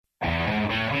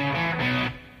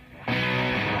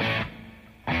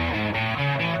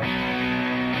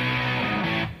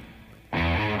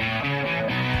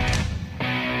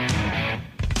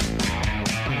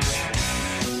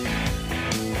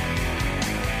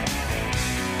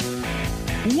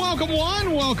Welcome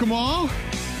one, welcome all.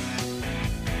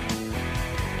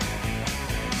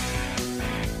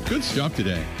 Good stuff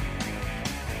today.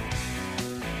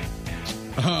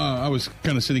 I was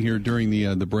kind of sitting here during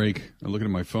the break, looking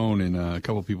at my phone, and a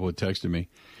couple people had texted me.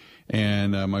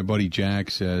 And my buddy Jack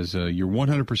says, you're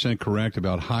 100% correct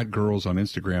about hot girls on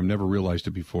Instagram. Never realized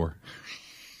it before.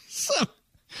 So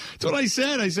that's what I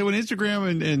said. I said when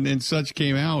Instagram and such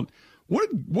came out, what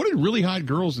did really hot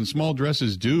girls in small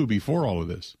dresses do before all of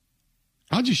this?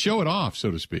 I'll just show it off,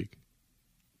 so to speak.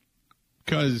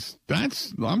 Because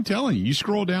I'm telling you, you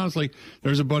scroll down, it's like,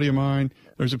 there's a buddy of mine,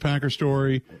 there's a Packer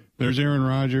story, there's Aaron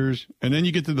Rodgers, and then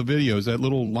you get to the videos, that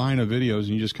little line of videos, and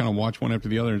you just kind of watch one after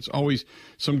the other. And it's always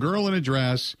some girl in a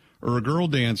dress, or a girl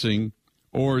dancing,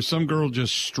 or some girl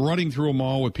just strutting through a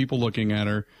mall with people looking at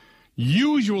her,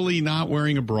 usually not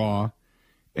wearing a bra,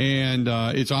 and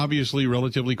it's obviously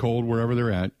relatively cold wherever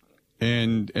they're at.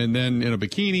 And then in a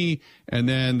bikini, and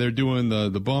then they're doing the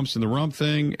bumps and the rump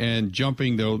thing and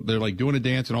jumping. They're like doing a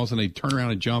dance, and all of a sudden they turn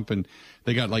around and jump, and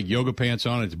they got like yoga pants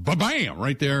on. It's ba-bam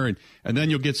right there, and then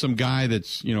you'll get some guy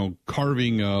that's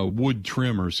carving wood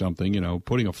trim or something,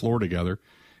 putting a floor together,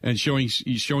 and showing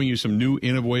you some new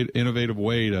innovative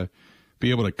way to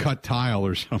be able to cut tile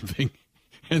or something,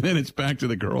 and then it's back to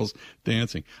the girls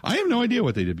dancing. I have no idea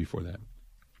what they did before that.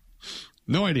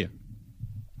 No idea.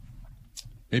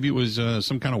 Maybe it was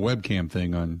some kind of webcam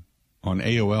thing on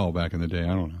AOL back in the day.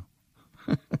 I don't know.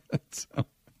 So,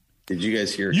 did you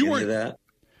guys hear any of that?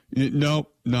 No,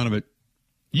 none of it.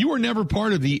 You were never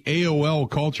part of the AOL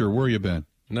culture, were you, Ben?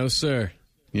 No, sir.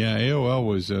 Yeah, AOL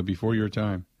was before your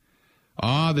time.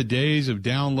 Ah, the days of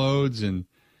downloads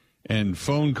and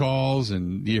phone calls,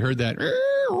 and you heard that,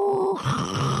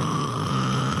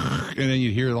 and then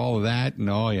you'd hear all of that, and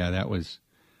oh yeah, that was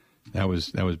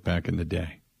back in the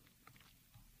day.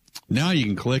 Now you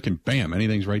can click and bam,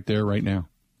 anything's right there right now.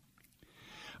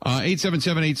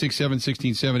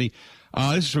 877-867-1670.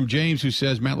 This is from James, who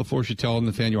says Matt LaFleur should tell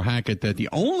Nathaniel Hackett that the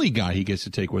only guy he gets to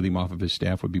take with him off of his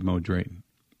staff would be Mo Drayton.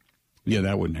 Yeah,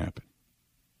 that wouldn't happen.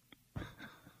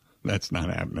 That's not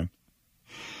happening.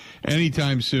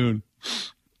 Anytime soon.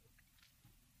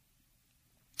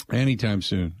 Anytime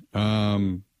soon.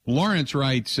 Lawrence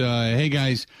writes, hey,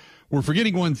 guys, we're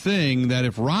forgetting one thing, that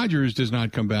if Rodgers does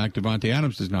not come back, Davante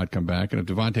Adams does not come back, and if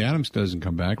Davante Adams doesn't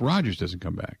come back, Rodgers doesn't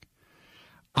come back.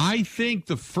 I think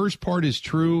the first part is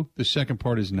true, the second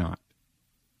part is not.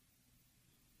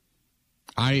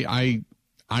 I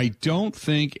don't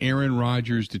think Aaron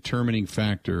Rodgers' determining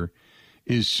factor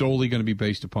is solely going to be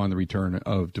based upon the return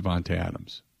of Davante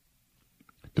Adams.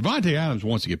 Davante Adams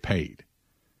wants to get paid.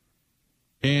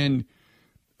 And,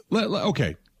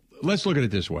 okay, let's look at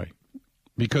it this way,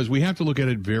 because we have to look at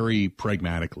it very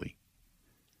pragmatically.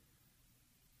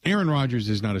 Aaron Rodgers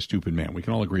is not a stupid man. We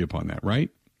can all agree upon that, right?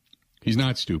 He's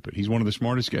not stupid. He's one of the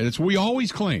smartest guys. That's what we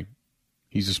always claim.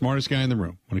 He's the smartest guy in the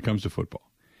room when it comes to football.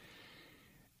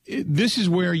 This is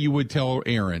where you would tell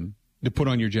Aaron to put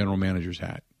on your general manager's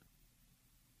hat.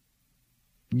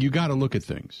 You got to look at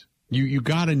things. You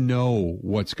got to know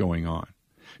what's going on.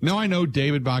 Now, I know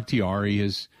David Bakhtiari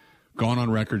has gone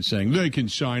on record saying they can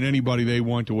sign anybody they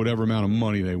want to whatever amount of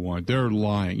money they want. They're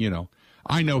lying,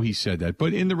 I know he said that.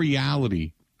 But in the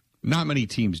reality, not many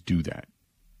teams do that.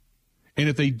 And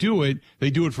if they do it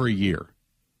for a year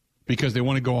because they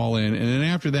want to go all in. And then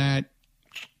after that,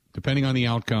 depending on the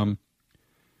outcome,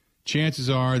 chances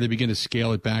are they begin to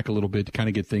scale it back a little bit to kind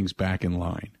of get things back in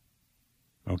line.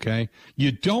 Okay?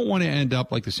 You don't want to end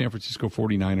up like the San Francisco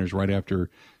 49ers right after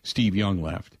Steve Young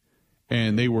left.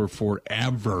 And they were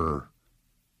forever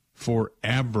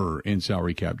in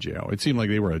salary cap jail. It seemed like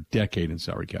they were a decade in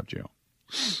salary cap jail.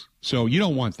 So you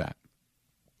don't want that.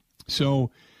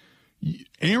 So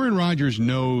Aaron Rodgers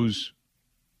knows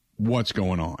what's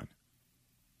going on.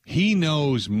 He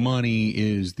knows money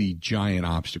is the giant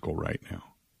obstacle right now.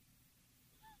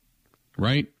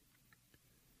 Right?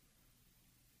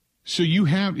 So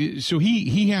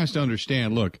he has to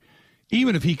understand, look,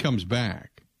 even if he comes back,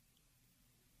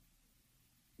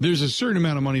 there's a certain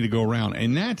amount of money to go around,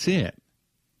 and that's it.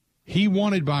 He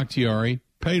wanted Bakhtiari,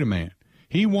 paid a man.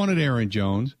 He wanted Aaron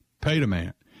Jones, paid a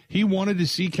man. He wanted to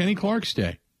see Kenny Clark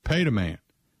stay, paid a man.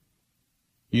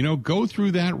 Go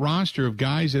through that roster of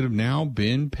guys that have now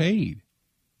been paid.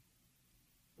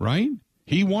 Right?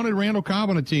 He wanted Randall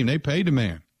Cobb on a team. They paid the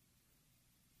man.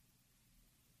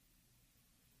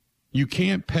 You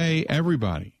can't pay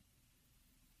everybody.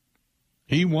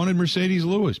 He wanted Mercedes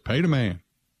Lewis, paid a man.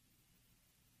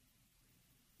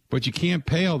 But you can't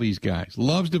pay all these guys.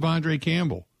 Loves Devondre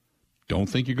Campbell. Don't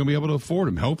think you're going to be able to afford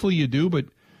him. Hopefully you do, but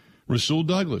Rasul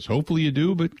Douglas. Hopefully you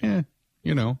do, but, paid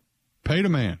a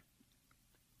man.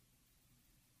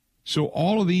 So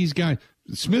all of these guys,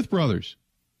 the Smith brothers,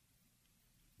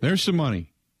 there's some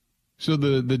money. So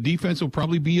the defense will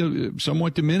probably be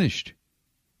somewhat diminished,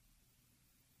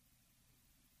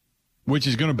 which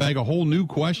is going to beg a whole new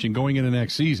question going into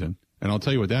next season. And I'll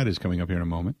tell you what that is coming up here in a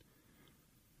moment.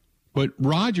 But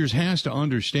Rodgers has to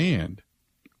understand,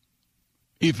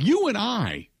 if you and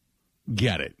I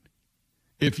get it,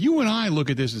 if you and I look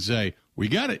at this and say, we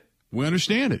get it, we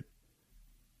understand it.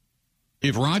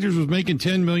 If Rodgers was making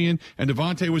 $10 million and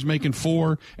Devontae was making $4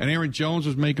 million and Aaron Jones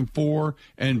was making $4 million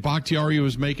and Bakhtiari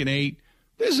was making $8 million,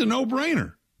 this is a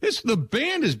no-brainer. The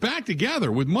band is back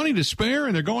together with money to spare,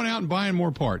 and they're going out and buying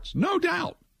more parts. No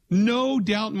doubt. No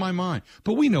doubt in my mind.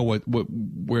 But we know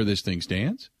where this thing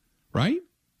stands, right?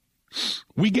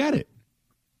 We get it.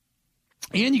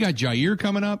 And you got Jair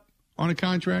coming up on a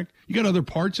contract. You got other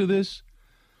parts of this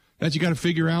that you got to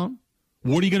figure out.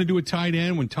 What are you going to do at tight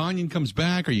end when Tanyan comes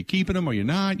back? Are you keeping him? Are you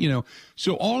not?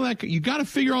 So all that, you got to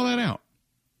figure all that out.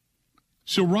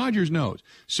 So Rodgers knows.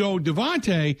 So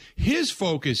Devontae, his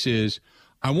focus is,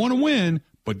 I want to win,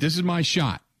 but this is my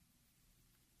shot.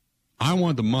 I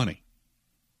want the money.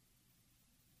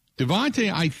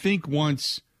 Devontae, I think,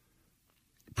 wants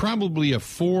probably a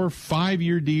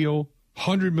 4-5-year deal,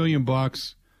 $100 million,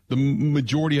 the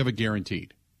majority of it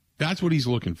guaranteed. That's what he's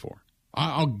looking for.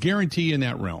 I'll guarantee in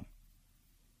that realm.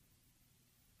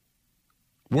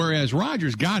 Whereas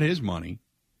Rodgers got his money.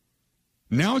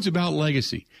 Now it's about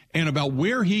legacy and about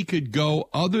where he could go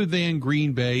other than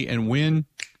Green Bay and win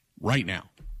right now.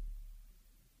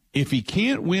 If he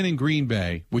can't win in Green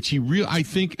Bay, which he really, I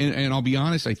think, and I'll be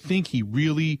honest, I think he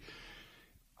really,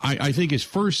 I think his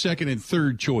first, second, and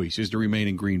third choice is to remain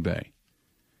in Green Bay.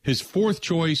 His fourth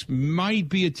choice might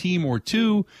be a team or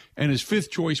two, and his fifth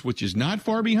choice, which is not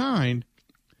far behind,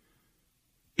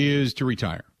 is to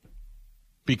retire.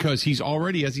 Because he's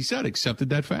already, as he said,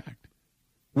 accepted that fact.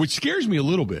 Which scares me a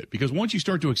little bit, because once you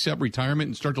start to accept retirement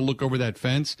and start to look over that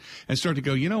fence and start to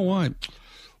go, you know what,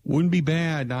 wouldn't be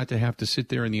bad not to have to sit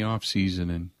there in the off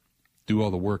season and do all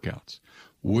the workouts.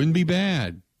 Wouldn't be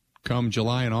bad come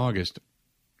July and August.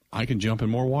 I can jump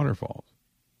in more waterfalls.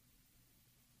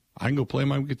 I can go play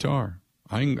my guitar.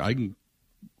 I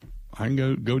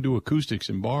can go do acoustics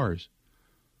in bars.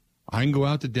 I can go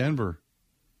out to Denver,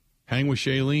 hang with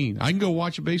Shailene. I can go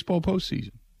watch a baseball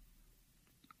postseason.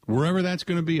 Wherever that's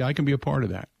going to be, I can be a part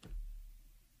of that.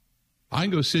 I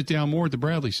can go sit down more at the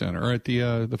Bradley Center or at the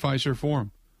Fiserv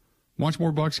Forum, watch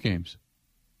more Bucks games.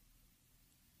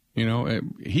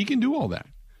 He can do all that.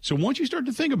 So once you start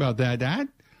to think about that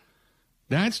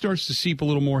starts to seep a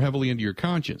little more heavily into your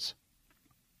conscience.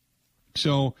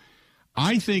 So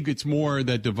I think it's more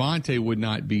that Devontae would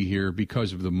not be here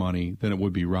because of the money than it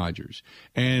would be Rodgers.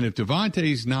 And if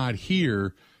Devontae's not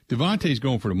here, Devontae's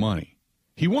going for the money.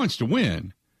 He wants to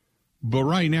win, but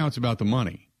right now it's about the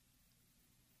money.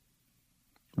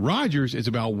 Rodgers is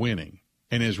about winning.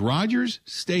 And as Rodgers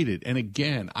stated, and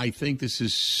again, I think this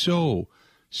is so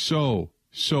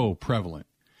prevalent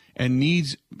and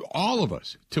needs all of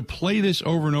us to play this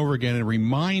over and over again and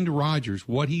remind Rodgers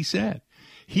what he said.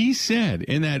 He said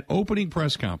in that opening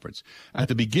press conference at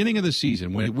the beginning of the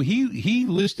season, when he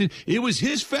listed, it was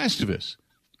his Festivus,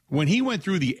 when he went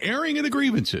through the airing of the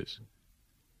grievances,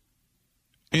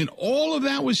 and all of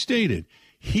that was stated,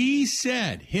 he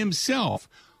said himself,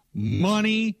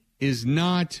 money is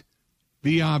not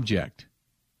the object.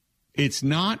 It's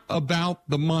not about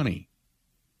the money.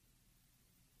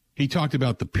 He talked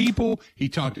about the people. He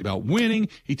talked about winning.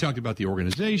 He talked about the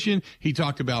organization. He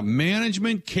talked about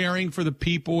management caring for the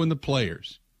people and the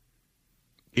players.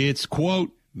 It's,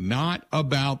 quote, not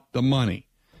about the money.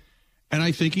 And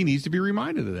I think he needs to be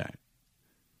reminded of that.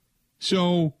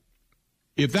 So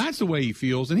if that's the way he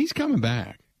feels, then he's coming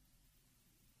back.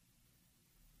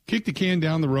 Kick the can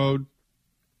down the road,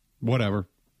 whatever.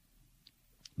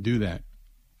 Do that.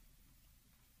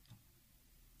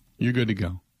 You're good to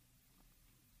go.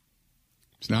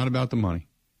 It's not about the money.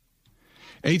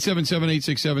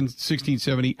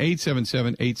 877-867-1670,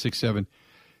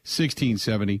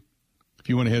 877-867-1670. If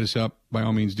you want to hit us up, by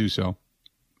all means do so.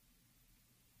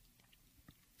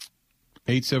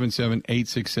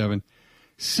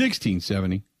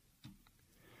 877-867-1670.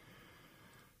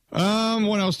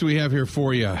 What else do we have here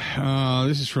for you?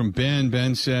 This is from Ben.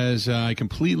 Ben says, I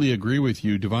completely agree with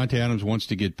you. Davante Adams wants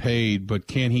to get paid, but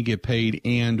can he get paid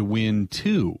and win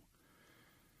too?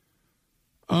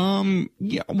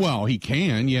 Yeah, well, he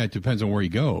can. Yeah, it depends on where he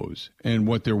goes and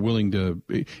what they're willing to.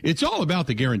 It's all about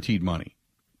the guaranteed money.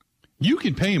 You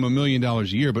can pay him $1 million a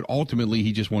year, but ultimately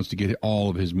he just wants to get all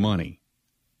of his money.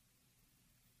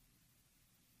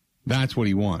 That's what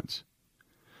he wants.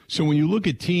 So when you look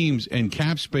at teams and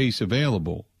cap space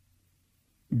available,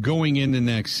 going into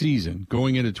next season,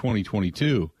 going into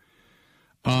 2022.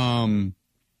 The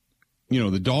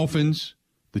Dolphins,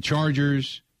 the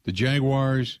Chargers, the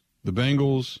Jaguars, the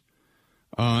Bengals,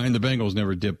 and the Bengals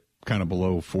never dip kind of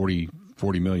below 40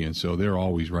 million, so they're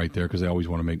always right there because they always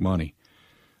want to make money.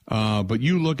 But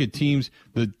you look at teams,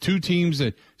 the two teams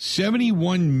that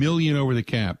 71 million over the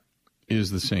cap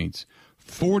is the Saints.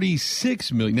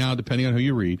 46 million, now depending on who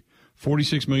you read,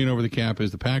 46 million over the cap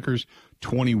is the Packers.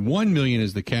 21 million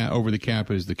is over the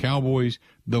cap is the Cowboys.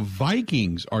 The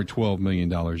Vikings are $12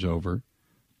 million over.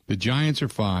 The Giants are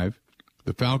 5.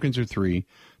 The Falcons are 3.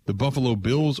 The Buffalo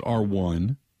Bills are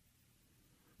 1.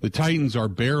 The Titans are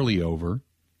barely over.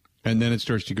 And then it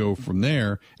starts to go from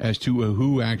there as to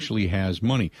who actually has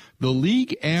money. The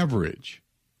league average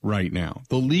right now,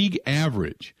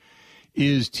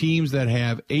 is teams that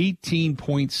have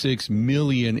 18.6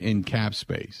 million in cap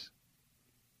space.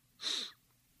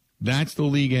 That's the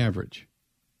league average.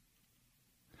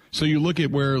 So you look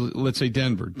at where, let's say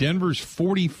Denver's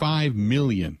 45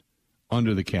 million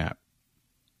under the cap.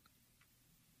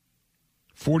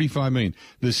 45 million.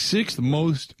 The sixth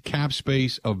most cap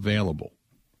space available.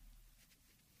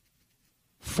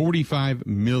 45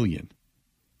 million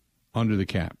under the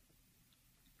cap.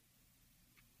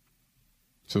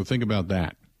 So think about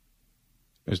that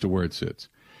as to where it sits.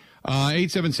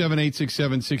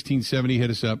 877-867-1670.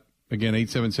 Hit us up. Again,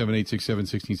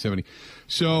 877-867-1670.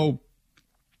 So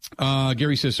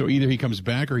Gary says, so either he comes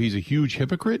back or he's a huge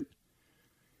hypocrite.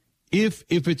 If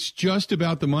it's just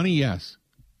about the money, yes.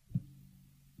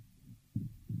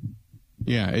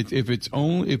 Yeah, if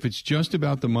it's just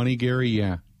about the money, Gary,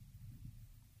 yeah.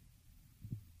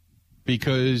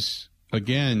 Because,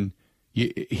 again,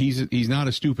 he's not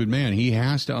a stupid man. He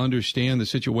has to understand the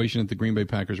situation that the Green Bay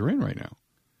Packers are in right now.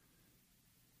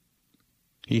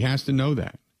 He has to know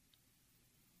that.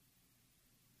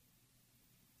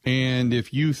 And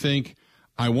if you think,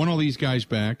 I want all these guys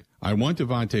back, I want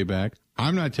Devontae back,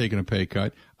 I'm not taking a pay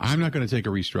cut, I'm not going to take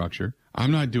a restructure,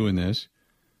 I'm not doing this,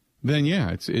 then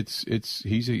yeah,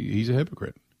 he's a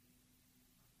hypocrite.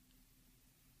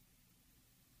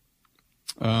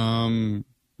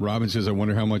 Robin says, I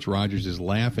wonder how much Rodgers is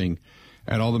laughing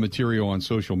at all the material on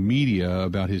social media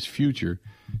about his future.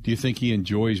 Do you think he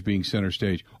enjoys being center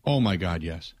stage? Oh my God,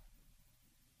 yes.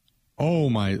 Oh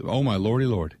my Lordy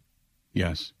Lord.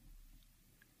 Yes.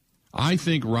 I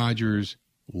think Rodgers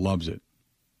loves it.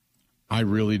 I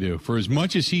really do. For as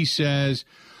much as he says,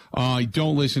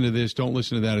 don't listen to this, don't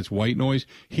listen to that, it's white noise,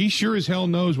 he sure as hell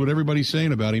knows what everybody's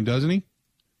saying about him, doesn't he?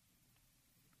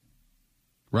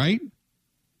 Right?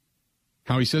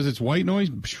 How he says it's white noise?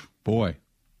 Boy,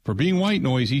 for being white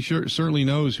noise, he certainly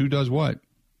knows who does what.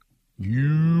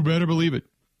 You better believe it.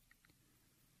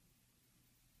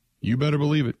 You better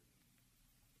believe it.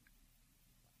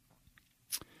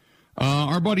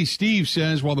 Our buddy Steve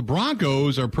says, while the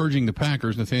Broncos are purging the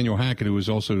Packers, Nathaniel Hackett, who is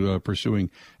also pursuing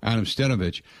Adam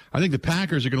Stenovich, I think the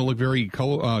Packers are going to look very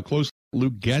close to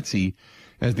Luke Getsy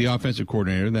as the offensive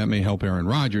coordinator. That may help Aaron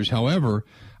Rodgers. However,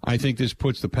 I think this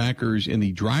puts the Packers in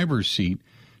the driver's seat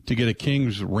to get a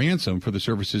king's ransom for the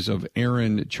services of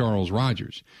Aaron Charles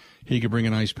Rodgers. He could bring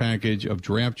a nice package of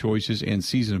draft choices and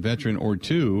seasoned veteran or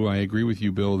two. I agree with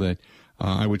you, Bill, that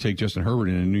I would take Justin Herbert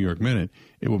in a New York minute.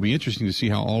 It will be interesting to see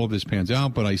how all of this pans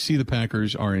out, but I see the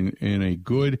Packers are in a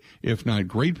good, if not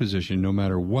great position, no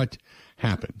matter what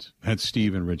happens. That's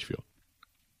Steve in Ridgefield.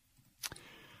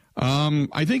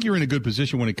 I think you're in a good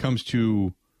position when it comes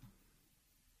to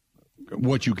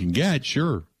what you can get,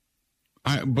 sure.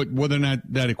 But whether or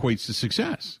not that equates to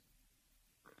success.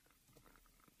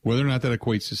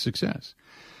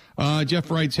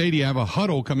 Jeff writes, hey, do you have a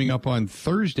huddle coming up on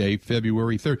Thursday,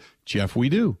 February 3rd? Jeff, we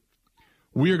do.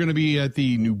 We are going to be at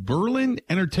the New Berlin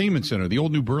Entertainment Center, the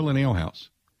old New Berlin Ale House,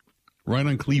 right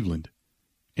on Cleveland,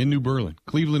 in New Berlin,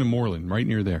 Cleveland and Moreland, right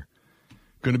near there.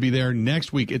 Going to be there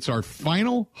next week. It's our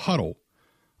final huddle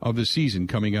of the season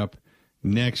coming up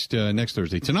next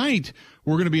Thursday. Tonight,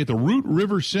 we're going to be at the Root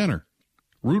River Center.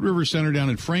 Root River Center down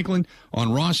in Franklin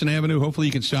on Rawson Avenue. Hopefully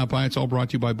you can stop by. It's all brought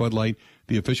to you by Bud Light,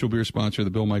 the official beer sponsor of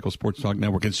the Bill Michaels Sports Talk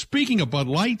Network. And speaking of Bud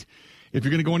Light, if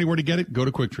you're going to go anywhere to get it, go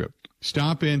to Quick Trip.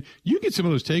 Stop in. You get some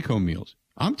of those take-home meals.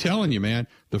 I'm telling you, man,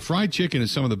 the fried chicken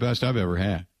is some of the best I've ever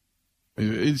had.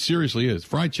 It seriously is.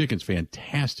 Fried chicken's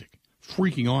fantastic.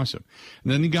 Freaking awesome.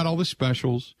 And then you got all the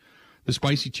specials, the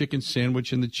spicy chicken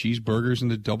sandwich and the cheeseburgers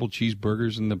and the double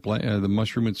cheeseburgers and the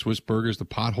mushroom and Swiss burgers, the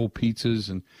pothole pizzas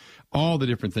and all the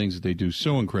different things that they do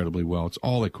so incredibly well. It's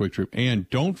all at Quick Trip. And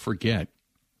don't forget,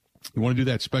 you want to do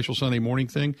that special Sunday morning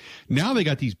thing? Now they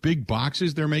got these big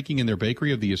boxes they're making in their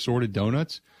bakery of the assorted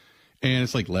donuts. And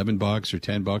it's like $11 or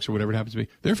 $10 or whatever it happens to be.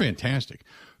 They're fantastic.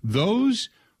 Those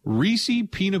Reese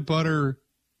peanut butter,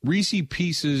 Reese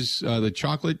Pieces, the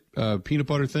chocolate peanut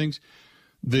butter things,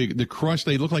 the crush,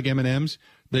 they look like M&Ms.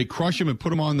 They crush them and put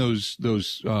them on those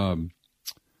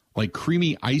like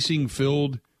creamy icing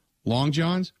filled Long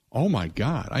Johns. Oh my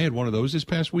God. I had one of those this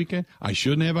past weekend. I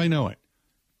shouldn't have, I know it.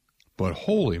 But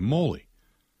holy moly.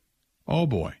 Oh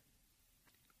boy.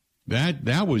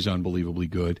 That was unbelievably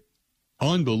good.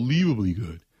 Unbelievably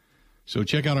good. So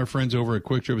check out our friends over at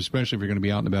Quick Trip, especially if you're going to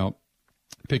be out and about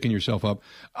picking yourself up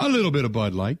a little bit of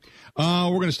Bud Light. We're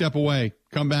going to step away.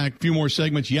 Come back. A few more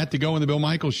segments yet to go in the Bill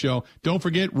Michaels Show. Don't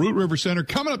forget, Root River Center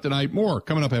coming up tonight. More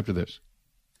coming up after this.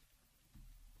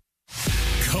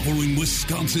 Covering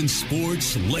Wisconsin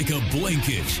sports like a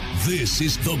blanket. This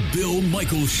is the Bill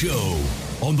Michaels Show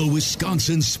on the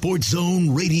Wisconsin Sports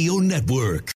Zone Radio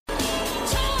Network.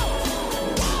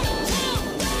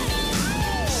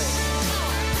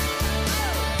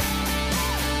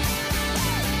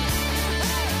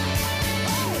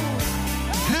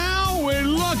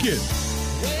 It.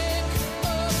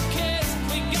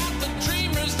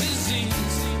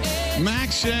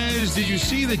 Max says, did you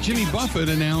see that Jimmy Buffett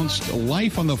announced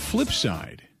Life on the Flip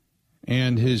Side?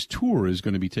 And his tour is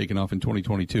going to be taken off in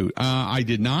 2022. I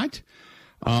did not.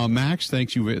 Max,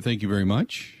 thank you very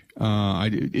much.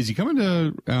 Is he coming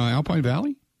to Alpine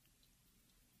Valley?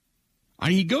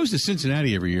 He goes to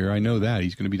Cincinnati every year. I know that.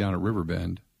 He's going to be down at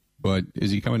Riverbend. But is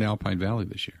he coming to Alpine Valley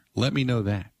this year? Let me know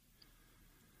that.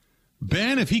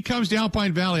 Ben, if he comes to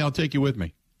Alpine Valley, I'll take you with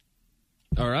me.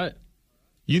 All right.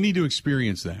 You need to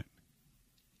experience that.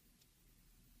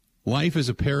 Life as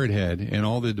a parrot head and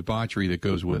all the debauchery that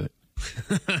goes with it.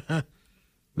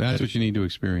 That's what you need to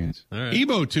experience. All right.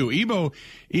 Ebo, too. I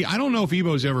don't know if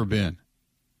Ebo's ever been.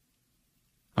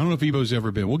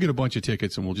 We'll get a bunch of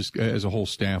tickets, and we'll just, as a whole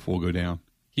staff, we'll go down.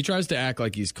 He tries to act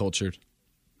like he's cultured.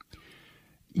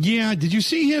 Yeah, did you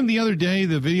see him the other day?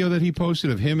 The video that he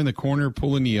posted of him in the corner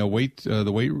pulling the weight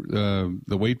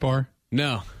bar.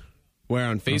 No, where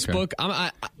on Facebook? Okay.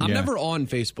 I'm never on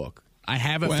Facebook. I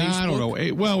have a Facebook. I don't know.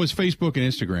 Well, it was Facebook and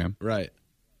Instagram. Right.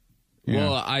 Yeah.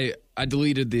 Well, I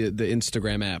deleted the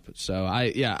Instagram app, so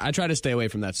I try to stay away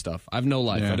from that stuff. I have no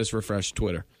life. Yeah. I just refresh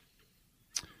Twitter.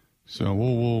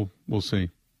 So we'll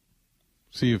see.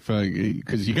 See if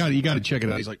because you got to check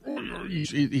it out. He's like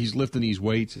he's lifting these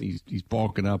weights and he's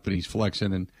bulking up and he's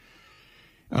flexing, and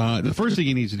the first thing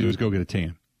he needs to do is go get a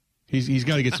tan. He's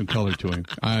got to get some color to him,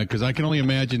 because I can only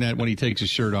imagine that when he takes his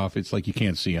shirt off, it's like you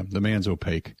can't see him. The man's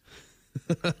opaque.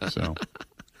 So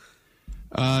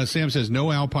Sam says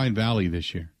no Alpine Valley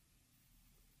this year.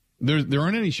 There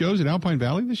aren't any shows at Alpine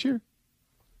Valley this year.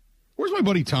 Where's my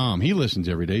buddy Tom? He listens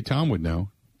every day. Tom would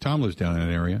know. Tom lives down in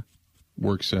that area.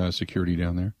 Works security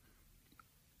down there.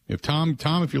 If Tom,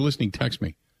 if you're listening, text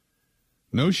me.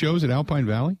 No shows at Alpine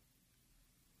Valley?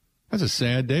 That's a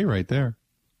sad day right there.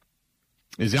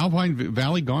 Is Alpine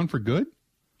Valley gone for good?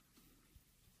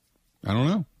 I don't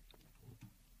know.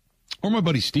 Or my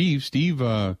buddy Steve. Steve,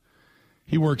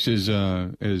 he works as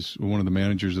one of the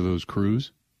managers of those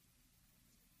crews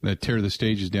that tear the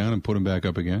stages down and put them back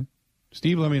up again.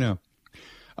 Steve, let me know.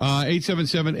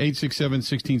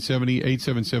 877-867-1670,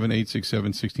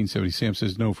 877-867-1670. Sam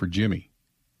says no for Jimmy.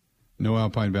 No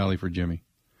Alpine Valley for Jimmy.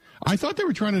 I thought they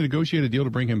were trying to negotiate a deal to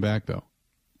bring him back, though.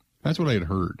 That's what I had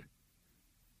heard.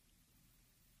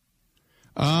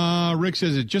 Rick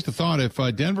says, it's just a thought. If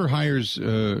Denver hires,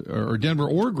 or Denver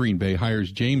or Green Bay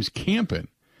hires James Campen,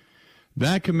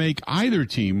 that can make either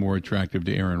team more attractive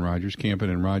to Aaron Rodgers.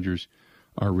 Campen and Rodgers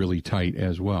are really tight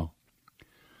as well.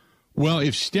 Well,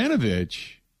 if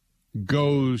Stenavich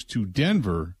goes to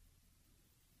Denver,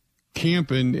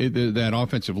 Campen, that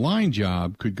offensive line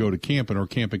job could go to Campen, or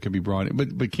Campen could be brought in.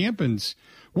 But Campen's,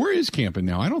 where is Campen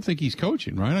now? I don't think he's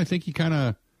coaching, right? I think he kind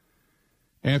of,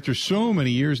 after so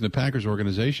many years in the Packers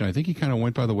organization, I think he kind of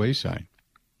went by the wayside.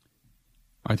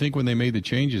 I think when they made the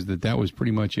changes that was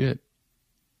pretty much it.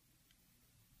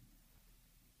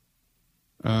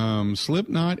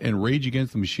 Slipknot and Rage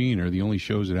Against the Machine are the only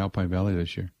shows at Alpine Valley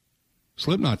this year.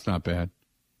 Slipknot's not bad.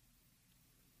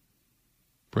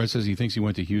 Brett says he thinks he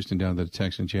went to Houston down to the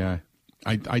Texans. Yeah,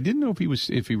 I didn't know if he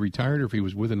retired or if he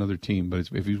was with another team. But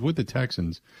if he's with the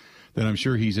Texans, then I'm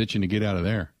sure he's itching to get out of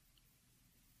there.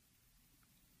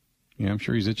 Yeah, I'm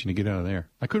sure he's itching to get out of there.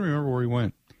 I couldn't remember where he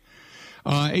went.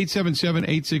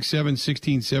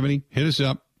 877-867-1670. Hit us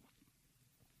up.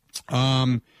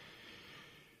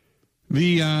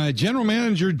 The general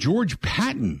manager, George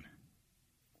Patton,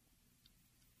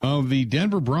 of the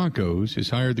Denver Broncos, has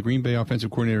hired the Green Bay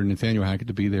offensive coordinator, Nathaniel Hackett,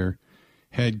 to be their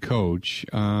head coach.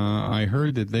 I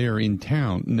heard that they are in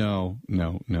town. No.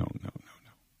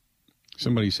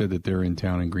 Somebody said that they're in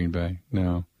town in Green Bay.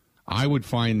 No. I would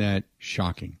find that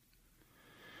shocking.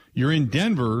 You're in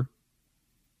Denver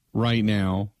right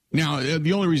now. Now,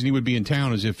 the only reason he would be in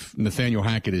town is if Nathaniel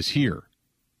Hackett is here.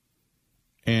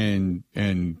 And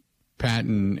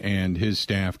Patton and his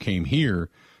staff came here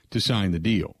to sign the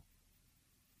deal.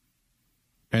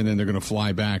 And then they're going to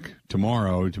fly back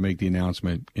tomorrow to make the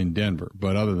announcement in Denver.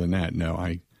 But other than that, no,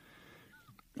 I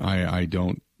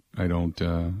don't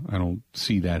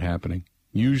see that happening.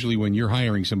 Usually when you're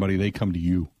hiring somebody, they come to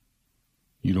you.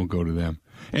 You don't go to them.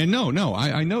 And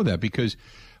I know that because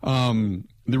the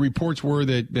reports were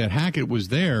that Hackett was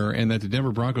there and that the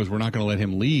Denver Broncos were not going to let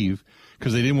him leave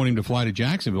because they didn't want him to fly to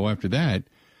Jacksonville after that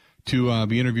to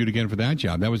be interviewed again for that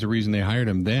job. That was the reason they hired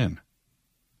him then.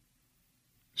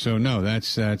 So no,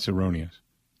 that's erroneous.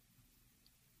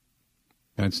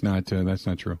 That's not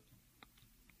true.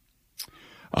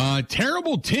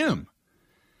 Terrible Tim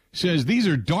says these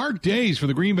are dark days for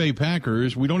the Green Bay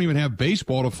Packers. We don't even have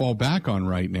baseball to fall back on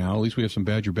right now. At least we have some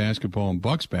Badger basketball and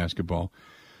Bucks basketball.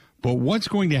 But what's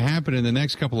going to happen in the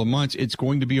next couple of months? It's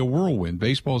going to be a whirlwind.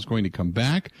 Baseball is going to come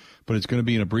back, but it's going to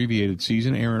be an abbreviated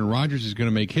season. Aaron Rodgers is going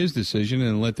to make his decision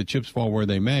and let the chips fall where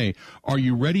they may. Are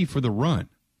you ready for the run?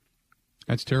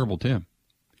 That's Terrible Tim.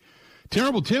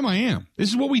 Terrible Tim, I am. This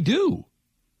is what we do.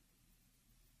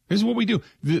 This is what we do.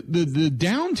 The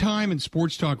downtime in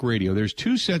sports talk radio, there's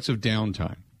two sets of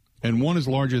downtime, and one is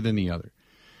larger than the other.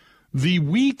 The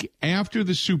week after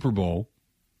the Super Bowl,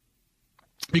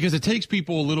 because it takes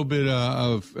people a little bit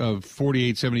of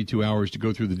 48, 72 hours to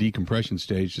go through the decompression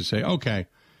stage to say, okay,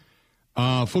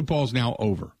 football's now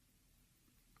over.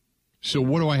 So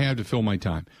what do I have to fill my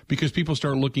time? Because people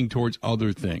start looking towards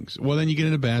other things. Well, then you get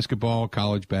into basketball,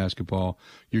 college basketball.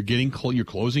 You're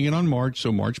closing in on March,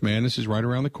 so March Madness is right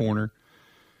around the corner.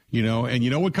 And you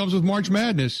know what comes with March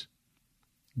Madness?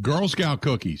 Girl Scout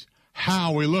cookies.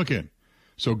 How are we looking?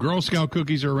 So Girl Scout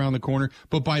cookies are around the corner.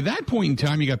 But by that point in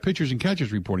time, you got pitchers and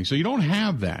catchers reporting. So you don't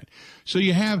have that. So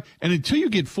you have, and until you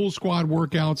get full squad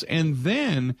workouts and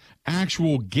then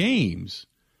actual games,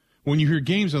 when you hear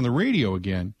games on the radio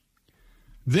again,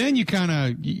 then you kind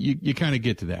of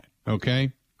get to that,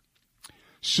 okay?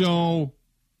 So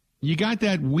you got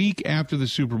that week after the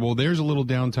Super Bowl. There's a little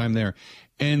downtime there.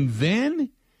 And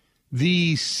then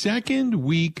the second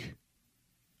week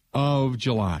of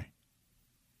July,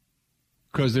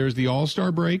 because there's the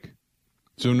All-Star break,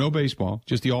 so no baseball,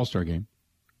 just the All-Star game.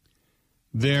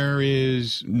 There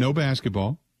is no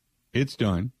basketball. It's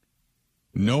done.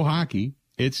 No hockey.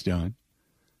 It's done.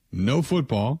 No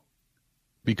football.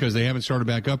 Because they haven't started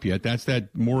back up yet. That's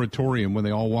that moratorium when they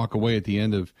all walk away at the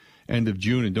end of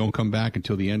June and don't come back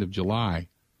until the end of July.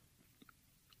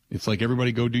 It's like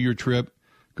everybody go do your trip,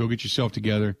 go get yourself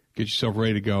together, get yourself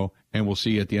ready to go, and we'll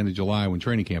see you at the end of July when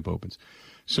training camp opens.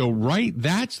 So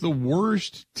that's the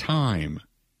worst time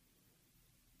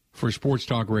for sports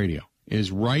talk radio,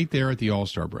 is right there at the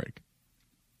All-Star break.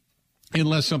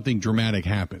 Unless something dramatic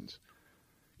happens.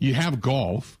 You have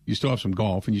golf, you still have some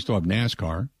golf, and you still have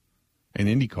NASCAR. An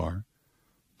IndyCar,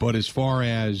 but as far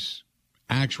as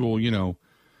actual,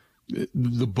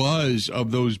 the buzz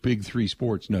of those big three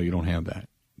sports, no, you don't have that.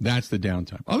 That's the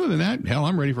downtime. Other than that, hell,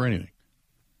 I'm ready for anything.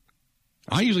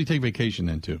 I usually take vacation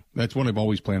then, too. That's when I've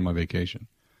always planned my vacation.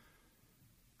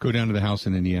 Go down to the house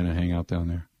in Indiana, hang out down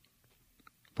there.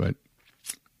 But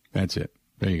that's it.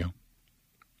 There you go.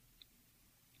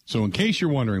 So in case you're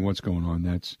wondering what's going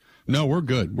on, no, we're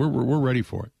good. We're ready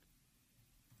for it.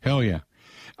 Hell yeah.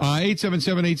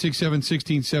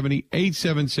 877-867-1670,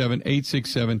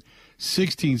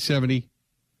 877-867-1670.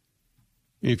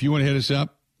 If you want to hit us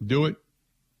up, do it.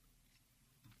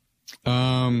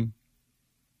 My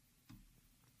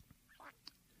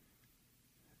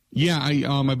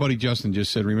buddy Justin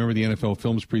just said, remember the NFL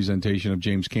Films presentation of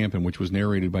James Campen, which was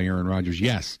narrated by Aaron Rodgers?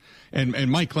 Yes. And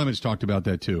Mike Clemens talked about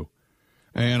that too.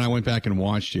 And I went back and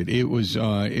watched it. It was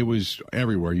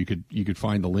everywhere. You could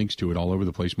find the links to it all over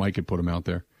the place. Mike had put them out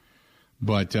there.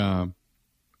 But you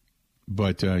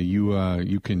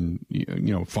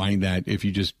can find that if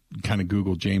you just kind of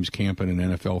Google James Campen and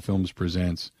NFL Films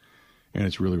Presents, and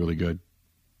it's really, really good.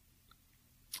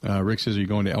 Rick says, are you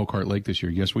going to Elkhart Lake this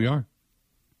year? Yes, we are.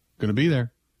 Going to be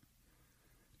there.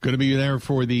 Going to be there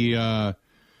for the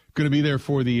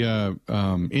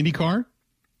IndyCar.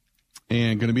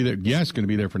 And going to be there. Yes, going to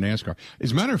be there for NASCAR.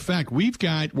 As a matter of fact, we're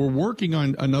working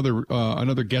on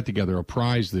another get together, a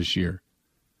prize this year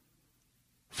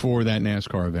for that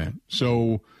NASCAR event.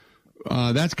 So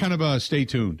that's kind of a stay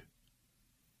tuned.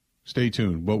 Stay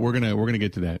tuned. But we're gonna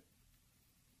get to that.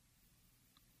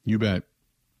 You bet.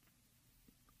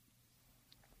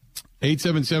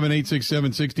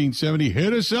 877-867-1670.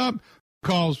 Hit us up.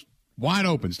 Calls wide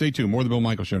open. Stay tuned. More of the Bill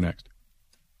Michaels Show next.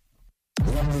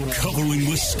 Covering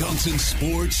Wisconsin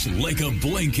sports like a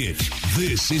blanket.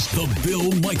 This is the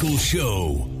Bill Michaels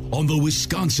Show on the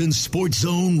Wisconsin Sports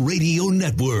Zone Radio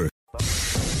Network.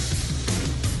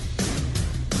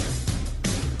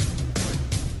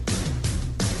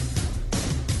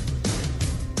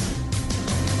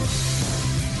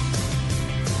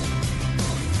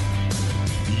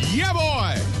 Yeah,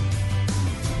 boy!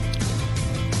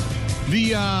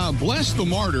 The Bless the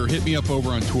Martyr hit me up over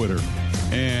on Twitter,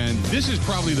 and this is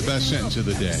probably the best sentence of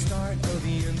the day.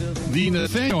 The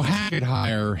Nathaniel Hackett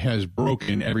hire has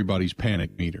broken everybody's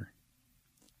panic meter.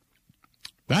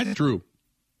 That's true.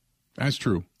 That's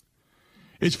true.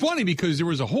 It's funny because there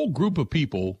was a whole group of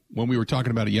people, when we were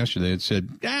talking about it yesterday, that said,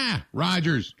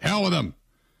 Rodgers, hell with him.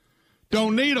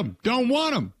 Don't need him. Don't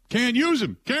want him. Can't use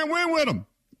him. Can't win with him.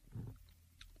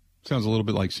 Sounds a little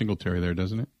bit like Singletary there,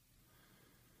 doesn't it?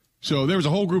 So there was a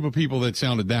whole group of people that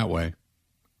sounded that way.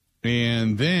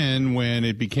 And then when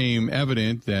it became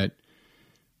evident that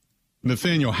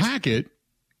Nathaniel Hackett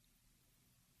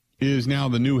is now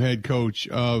the new head coach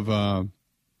of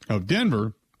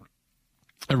Denver,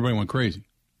 everybody went crazy.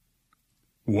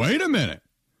 Wait a minute.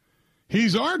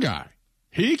 He's our guy.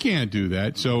 He can't do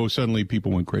that. So suddenly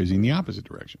people went crazy in the opposite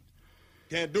direction.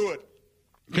 Can't do it.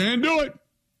 Can't do it.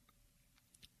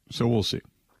 So we'll see.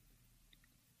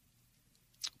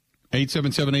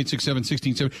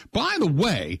 877-867-1670. By the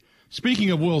way, speaking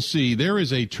of we'll see, there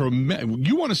is a tremendous,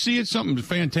 you want to see it, something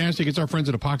fantastic, it's our friends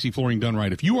at Epoxy Flooring Done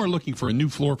Right. If you are looking for a new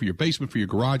floor for your basement, for your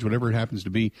garage, whatever it happens to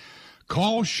be,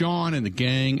 call Sean and the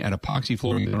gang at Epoxy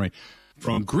Flooring Done Right.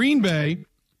 From Green Bay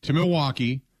to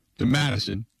Milwaukee to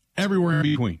Madison, everywhere in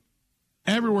between.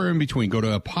 Everywhere in between. Go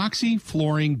to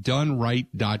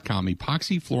epoxyflooringdoneright.com.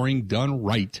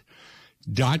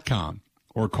 Epoxyflooringdoneright.com.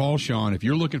 Or call Sean if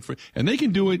you're looking for, and they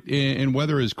can do it in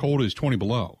weather as cold as 20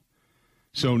 below.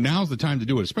 So now's the time to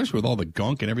do it, especially with all the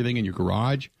gunk and everything in your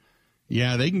garage.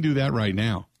 Yeah, they can do that right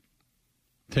now.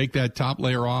 Take that top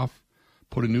layer off,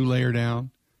 put a new layer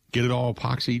down, get it all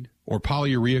epoxied or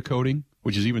polyurea coating,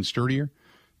 which is even sturdier.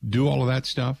 Do all of that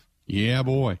stuff. Yeah,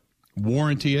 boy.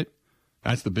 Warranty it.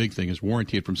 That's the big thing, is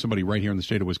warranty it from somebody right here in the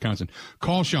state of Wisconsin.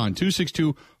 Call Sean,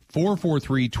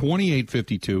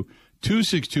 262-443-2852.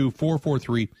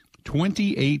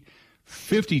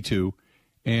 262-443-2852,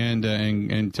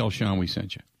 and tell Sean we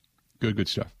sent you. Good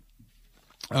stuff.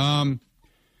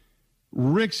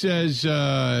 Rick says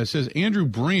Andrew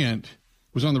Brandt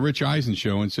was on the Rich Eisen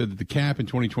show and said that the cap in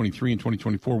 2023 and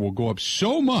 2024 will go up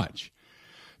so much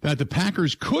that the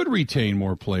Packers could retain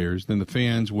more players than the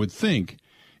fans would think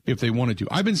if they wanted to.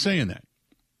 I've been saying that.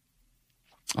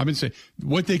 I've been saying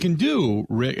what they can do,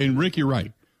 Rick, and Rick, you're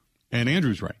right, and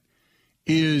Andrew's right,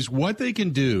 is what they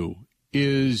can do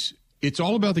is it's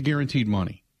all about the guaranteed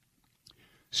money.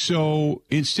 So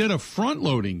instead of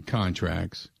front-loading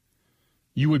contracts,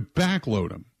 you would backload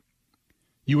them.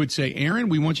 You would say, Aaron,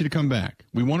 we want you to come back.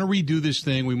 We want to redo this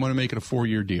thing. We want to make it a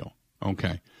 4-year deal.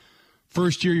 Okay.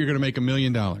 First year, you're going to make $1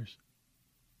 million.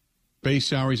 Base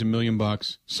salary's $1 million.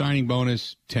 Signing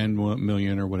bonus, $10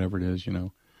 million or whatever it is,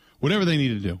 whatever they need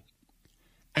to do.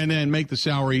 And then make the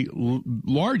salary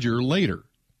larger later.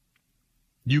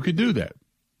 You could do that.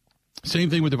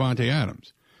 Same thing with Devontae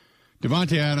Adams.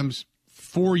 Devontae Adams,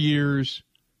 4 years,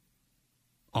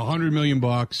 $100 million,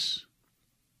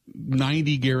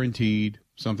 90 guaranteed,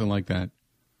 something like that.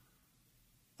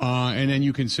 And then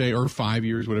you can say, or 5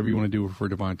 years, whatever you want to do for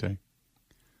Devontae.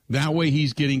 That way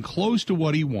he's getting close to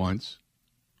what he wants,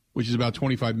 which is about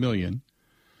 $25 million.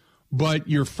 But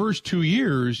your first 2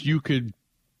 years, you could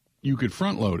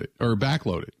front load it or back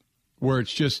load it, where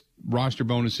it's just roster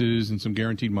bonuses and some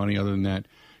guaranteed money. Other than that,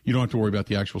 you don't have to worry about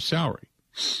the actual salary.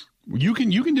 You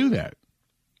can do that.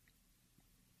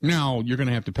 Now, you're going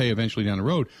to have to pay eventually down the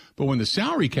road, but when the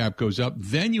salary cap goes up,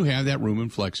 then you have that room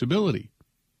and flexibility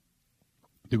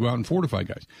to go out and fortify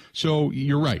guys. So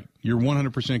you're right. You're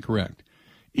 100% correct.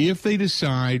 If they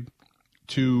decide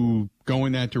to go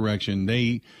in that direction,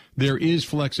 there is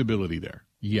flexibility there.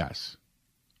 Yes.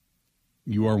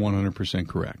 You are 100%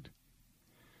 correct.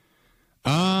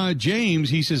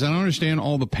 James, he says, I don't understand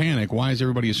all the panic. Why is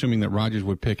everybody assuming that Rodgers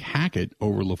would pick Hackett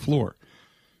over LaFleur?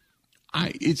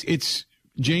 It's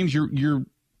James,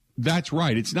 that's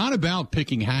right. It's not about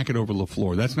picking Hackett over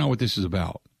LaFleur. That's not what this is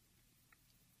about.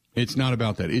 It's not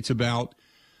about that. It's about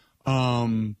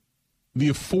the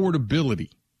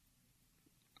affordability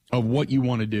of what you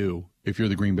want to do if you're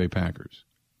the Green Bay Packers.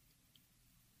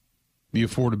 The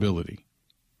affordability.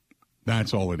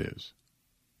 That's all it is.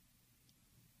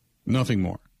 Nothing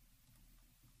more.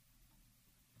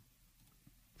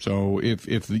 So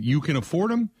if you can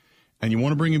afford him and you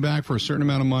want to bring him back for a certain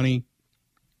amount of money,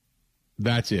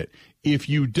 that's it. If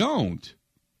you don't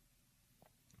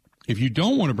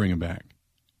want to bring him back,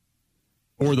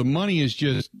 or the money is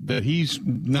just that he's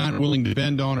not willing to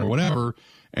bend on or whatever,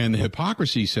 and the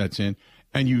hypocrisy sets in,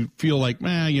 and you feel like,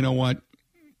 you know what,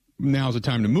 now's the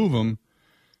time to move him,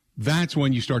 that's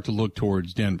when you start to look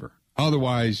towards Denver.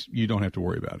 Otherwise, you don't have to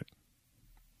worry about it.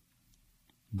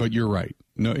 But you're right.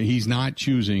 No, he's not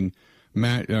choosing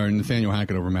Nathaniel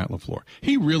Hackett over Matt LaFleur.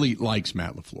 He really likes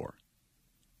Matt LaFleur.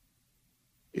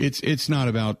 It's not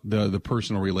about the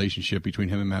personal relationship between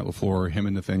him and Matt LaFleur, or him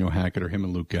and Nathaniel Hackett, or him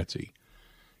and Luke Getsy.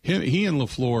 He and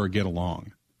LaFleur get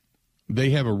along. They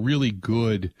have a really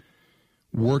good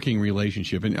working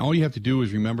relationship, and all you have to do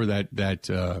is remember that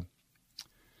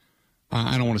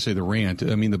I don't want to say the rant.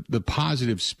 I mean the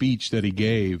positive speech that he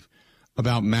gave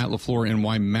about Matt LaFleur and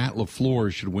why Matt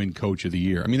LaFleur should win Coach of the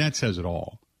Year. I mean, that says it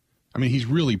all. I mean, he's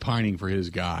really pining for his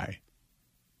guy.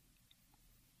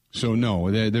 So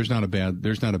no, there's not a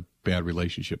bad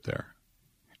relationship there.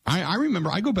 I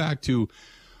remember, I go back to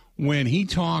when he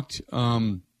talked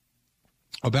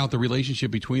about the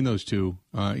relationship between those two,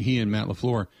 he and Matt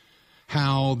LaFleur,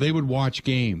 how they would watch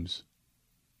games.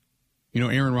 You know,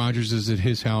 Aaron Rodgers is at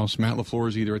his house. Matt LaFleur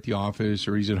is either at the office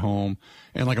or he's at home.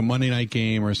 And like a Monday night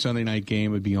game or a Sunday night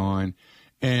game would be on.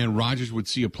 And Rodgers would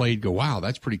see a play and go, wow,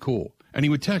 that's pretty cool. And he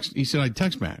would text. He said, I'd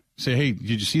text Matt. Say, hey, did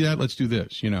you see that? Let's do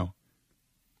this, you know.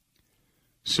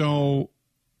 So,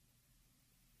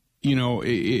 you know,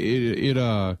 it's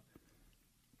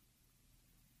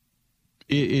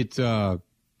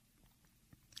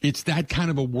that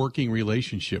kind of a working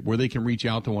relationship where they can reach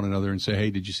out to one another and say, hey,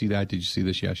 did you see that? Did you see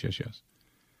this? Yes, yes, yes.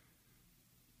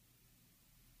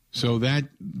 So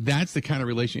that's the kind of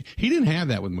relationship. He didn't have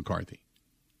that with McCarthy.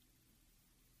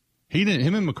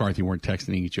 Him and McCarthy weren't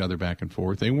texting each other back and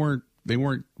forth. They weren't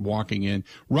walking in.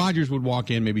 Rodgers would walk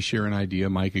in, maybe share an idea.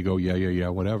 Mike would go, yeah,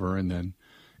 whatever. And then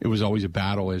it was always a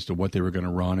battle as to what they were going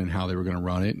to run and how they were going to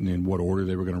run it and in what order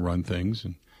they were going to run things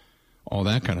and all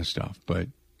that kind of stuff. But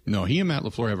no, he and Matt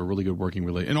LaFleur have a really good working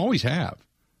relationship and always have,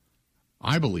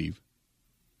 I believe,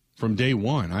 from day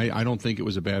one. I don't think it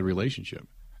was a bad relationship.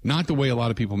 Not the way a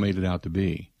lot of people made it out to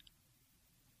be.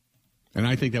 And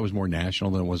I think that was more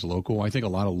national than it was local. I think a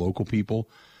lot of local people,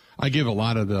 I give a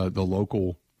lot of the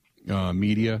local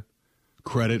media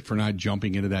credit for not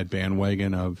jumping into that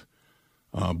bandwagon of,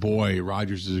 boy,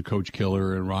 Rodgers is a coach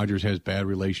killer and Rodgers has bad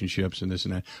relationships and this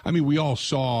and that. I mean, we all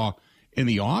saw in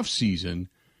the offseason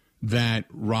that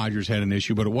Rodgers had an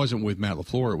issue, but it wasn't with Matt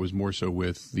LaFleur. It was more so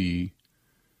with the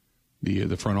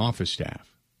front office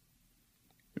staff,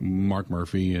 Mark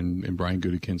Murphy and Brian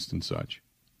Gutekunst and such.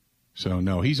 So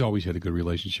no, he's always had a good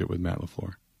relationship with Matt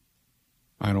LaFleur.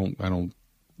 I don't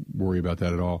worry about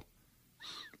that at all.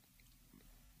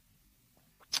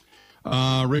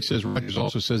 Rick says Rodgers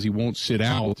also says he won't sit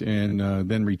out and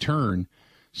then return.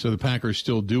 So the Packers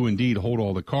still do indeed hold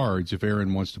all the cards if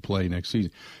Aaron wants to play next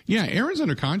season. Yeah, Aaron's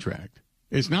under contract.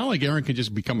 It's not like Aaron can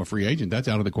just become a free agent. That's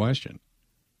out of the question.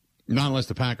 Not unless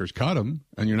the Packers cut him,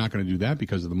 and you're not going to do that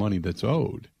because of the money that's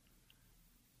owed.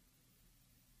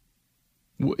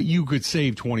 You could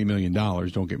save $20 million,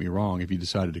 don't get me wrong, if you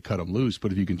decided to cut him loose.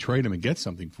 But if you can trade him and get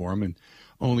something for him and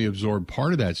only absorb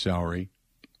part of that salary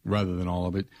rather than all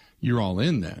of it, you're all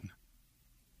in then.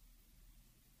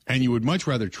 And you would much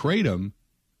rather trade him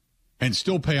and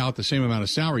still pay out the same amount of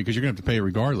salary because you're going to have to pay it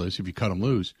regardless if you cut him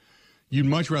loose. You'd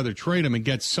much rather trade him and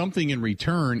get something in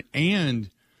return and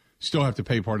still have to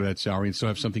pay part of that salary and still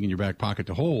have something in your back pocket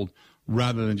to hold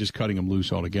rather than just cutting him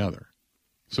loose altogether.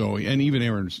 So, and even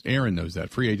Aaron knows that.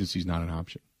 Free agency is not an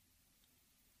option.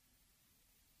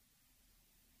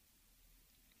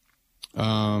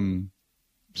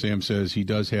 Sam says he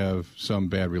does have some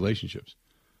bad relationships.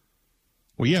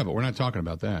 Well, yeah, but we're not talking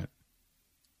about that.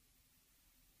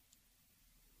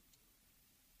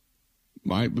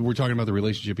 We're talking about the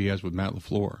relationship he has with Matt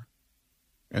LaFleur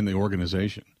and the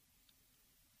organization.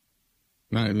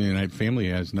 Family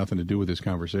has nothing to do with this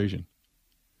conversation.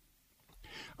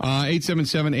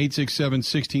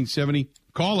 877-867-1670.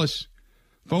 Call us.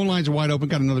 Phone lines are wide open.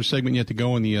 Got another segment yet to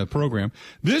go in the program.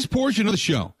 This portion of the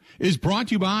show is brought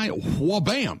to you by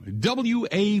Wabam,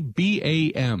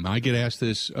 W-A-B-A-M. I get asked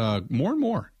this more and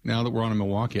more now that we're on in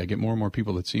Milwaukee. I get more and more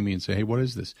people that see me and say, hey, what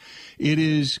is this? It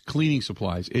is cleaning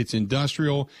supplies. It's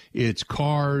industrial. It's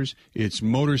cars. It's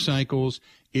motorcycles.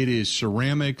 It is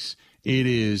ceramics. It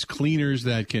is cleaners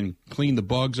that can clean the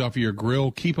bugs off of your grill,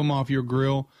 keep them off your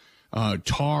grill.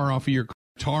 Tar off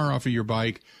of your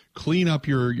bike, clean up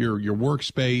your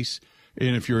workspace,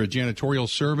 And if you're a janitorial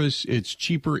service, it's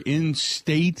cheaper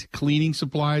in-state cleaning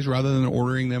supplies rather than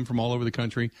ordering them from all over the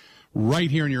country.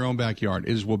 Right here in your own backyard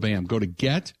is Wabam. Go to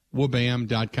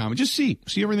getwabam.com and just see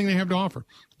everything they have to offer.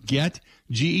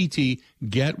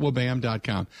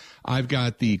 getwabam.com. I've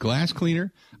got the glass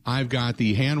cleaner. I've got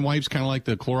the hand wipes, kind of like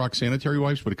the Clorox sanitary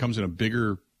wipes, but it comes in a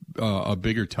bigger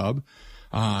tub.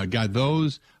 Got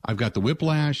those. I've got the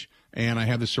Whiplash, and I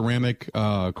have the ceramic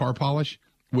car polish,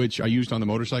 which I used on the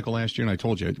motorcycle last year, and I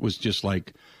told you it was just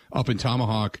like up in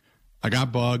Tomahawk. I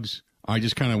got bugs. I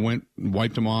just kind of went and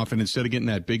wiped them off, and instead of getting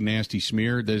that big nasty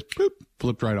smear, they just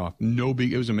flipped right off. No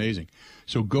big. It was amazing.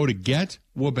 So go to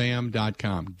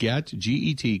getwabam.com.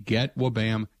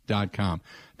 Getwabam.com.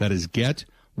 That is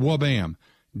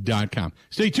getwabam.com.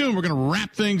 Stay tuned. We're going to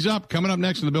wrap things up. Coming up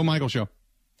next on the Bill Michaels Show.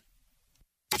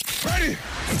 Ready?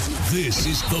 This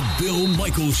is the Bill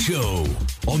Michaels Show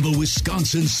on the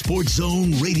Wisconsin Sports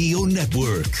Zone Radio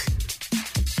Network.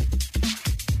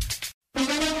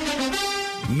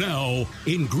 Now,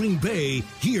 in Green Bay,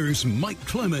 here's Mike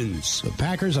Clemens. The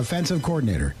Packers offensive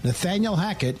coordinator, Nathaniel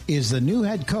Hackett, is the new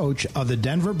head coach of the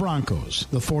Denver Broncos.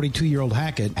 The 42-year-old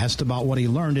Hackett asked about what he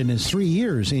learned in his 3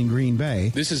 years in Green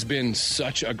Bay. This has been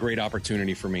such a great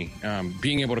opportunity for me.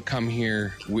 Being able to come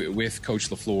here with Coach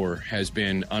LaFleur has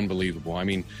been unbelievable. I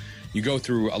mean, you go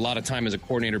through a lot of time as a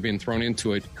coordinator being thrown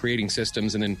into it, creating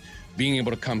systems, and then being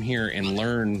able to come here and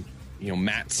learn,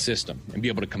 Matt's system and be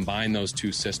able to combine those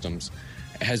two systems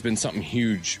has been something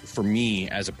huge for me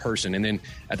as a person. And then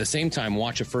at the same time,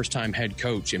 watch a first-time head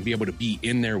coach and be able to be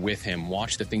in there with him,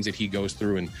 watch the things that he goes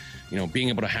through, and, being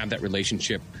able to have that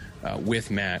relationship with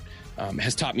Matt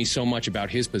has taught me so much about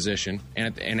his position.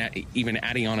 And even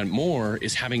adding on it more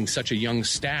is having such a young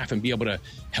staff and be able to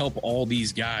help all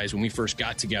these guys when we first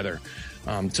got together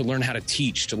to learn how to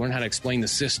teach, to learn how to explain the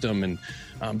system, and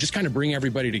just kind of bring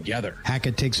everybody together.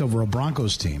 Hackett takes over a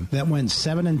Broncos team that went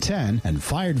 7-10 and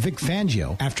fired Vic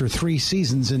Fangio after 3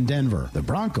 seasons in Denver. The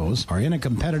Broncos are in a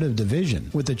competitive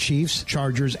division with the Chiefs,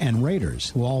 Chargers, and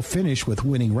Raiders, who all finish with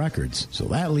winning records. So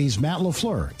that leaves Matt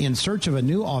LaFleur in search of a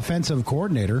new offensive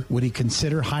coordinator. Would he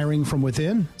consider hiring from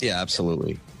within? Yeah,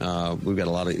 absolutely. We've got a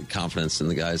lot of confidence in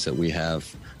the guys that we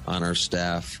have on our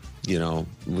staff. We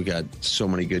got so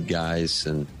many good guys,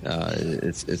 and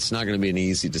it's not going to be an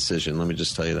easy decision. Let me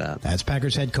just tell you that. That's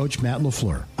Packers head coach Matt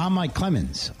LaFleur. I'm Mike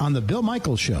Clemens on the Bill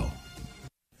Michaels Show.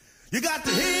 You got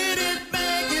to hit it,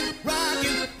 make it, rock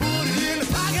it, put it in the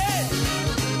pocket.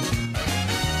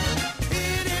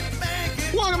 Hit it, make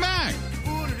it. Welcome back.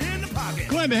 Put it in the pocket.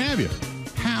 Glad to have you.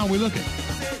 How are we looking?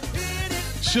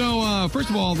 So, first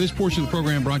of all, this portion of the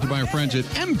program brought to you by our friends at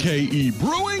MKE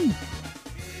Brewing.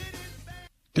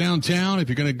 Downtown, if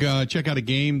you're going to check out a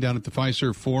game down at the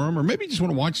Fiserv Forum, or maybe you just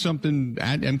want to watch something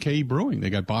at MKE Brewing. They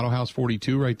got Bottle House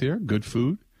 42 right there. Good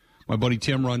food. My buddy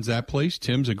Tim runs that place.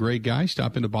 Tim's a great guy.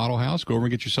 Stop into Bottle House. Go over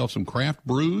and get yourself some craft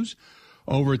brews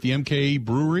over at the MKE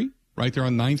Brewery right there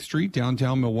on 9th Street,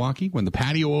 downtown Milwaukee. When the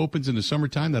patio opens in the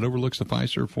summertime, that overlooks the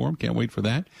Fiserv Forum. Can't wait for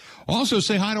that. Also,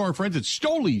 say hi to our friends at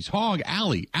Stoley's Hog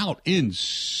Alley out in,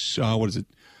 what is it?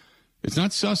 It's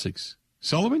not Sussex.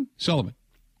 Sullivan.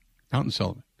 Out in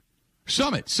Sullivan.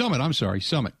 Summit.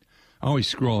 I always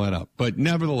screw all that up. But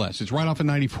nevertheless, it's right off of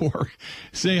 94.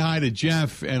 Say hi to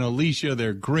Jeff and Alicia.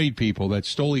 They're great people. That's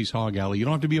Stoley's Hog Alley. You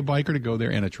don't have to be a biker to go there,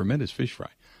 and a tremendous fish fry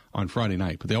on Friday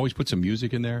night. But they always put some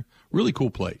music in there. Really cool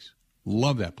place.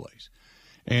 Love that place.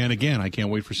 And again, I can't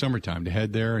wait for summertime to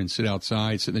head there and sit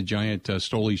outside, sit in a giant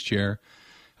Stoley's chair,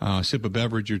 sip a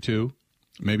beverage or two.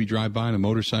 Maybe drive by on a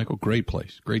motorcycle. Great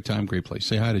place. Great time, great place.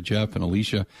 Say hi to Jeff and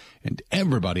Alicia and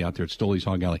everybody out there at Stoley's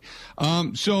Hog Alley.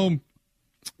 So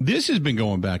this has been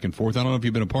going back and forth. I don't know if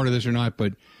you've been a part of this or not,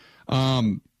 but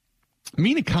Mina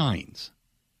Kimes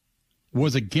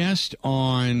was a guest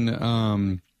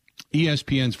on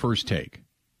ESPN's First Take.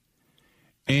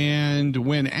 And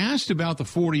when asked about the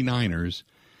 49ers,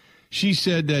 she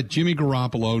said that Jimmy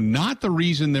Garoppolo, not the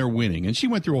reason they're winning. And she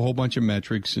went through a whole bunch of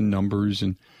metrics and numbers,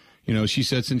 and she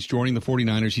said since joining the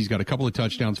 49ers, he's got a couple of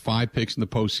touchdowns, 5 picks in the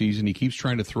postseason. He keeps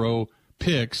trying to throw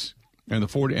picks, and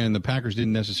the Packers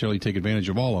didn't necessarily take advantage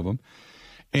of all of them.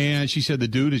 And she said the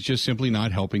dude is just simply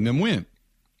not helping them win.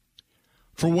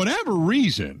 For whatever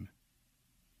reason,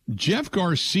 Jeff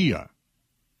Garcia,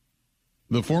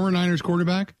 the former Niners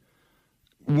quarterback,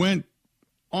 went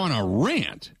on a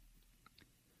rant.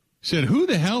 Said, who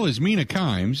the hell is Mina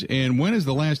Kimes, and when is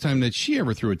the last time that she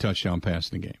ever threw a touchdown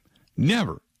pass in the game?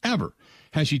 Never. Ever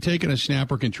has she taken a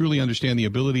snap or can truly understand the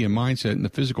ability and mindset and the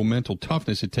physical mental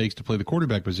toughness it takes to play the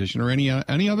quarterback position or any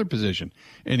other position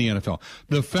in the NFL.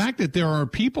 The fact that there are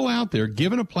people out there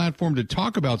given a platform to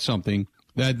talk about something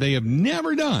that they have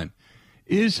never done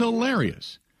is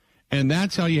hilarious. And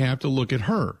that's how you have to look at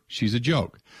her. She's a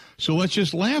joke. So let's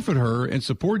just laugh at her and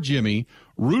support Jimmy,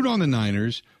 root on the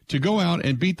Niners to go out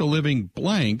and beat the living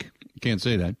blank, can't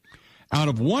say that, out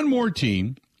of one more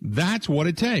team. That's what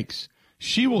it takes.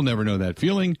 She will never know that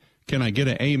feeling. Can I get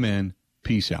an amen?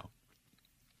 Peace out.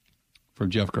 From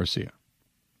Jeff Garcia.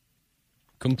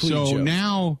 Complete so joke.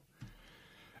 Now,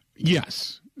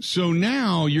 yes. So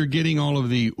now you're getting all of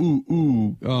the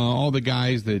all the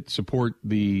guys that support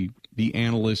the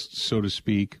analysts, so to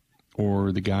speak,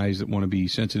 or the guys that want to be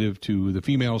sensitive to the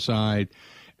female side.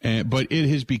 But it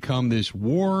has become this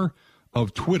war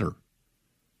of Twitter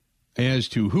as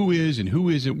to who is and who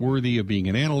isn't worthy of being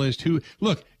an analyst.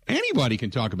 Look, anybody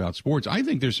can talk about sports. I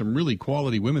think there's some really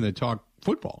quality women that talk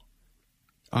football.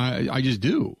 I just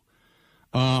do.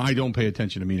 I don't pay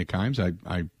attention to Mina Kimes.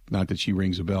 I not that she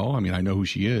rings a bell. I mean, I know who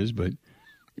she is, but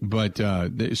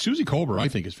Susie Colbert, I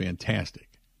think, is fantastic.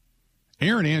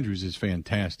 Erin Andrews is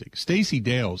fantastic. Stacey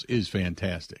Dales is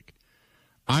fantastic.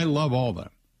 I love all of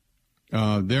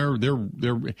them. They're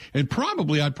and I'd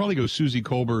probably go Susie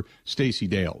Colbert, Stacey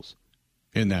Dales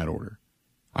in that order.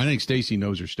 I think Stacey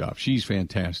knows her stuff. She's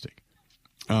fantastic.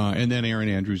 And then Erin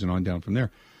Andrews and on down from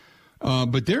there.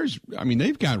 But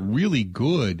they've got really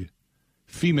good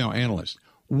female analysts.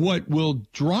 What will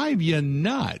drive you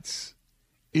nuts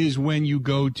is when you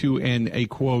go to a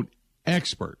quote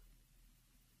expert.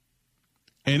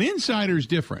 An insider is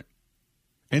different.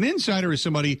 An insider is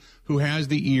somebody who has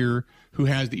the ear to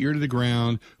the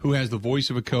ground, who has the voice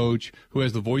of a coach, who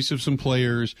has the voice of some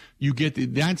players.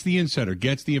 That's the insider,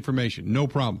 gets the information, no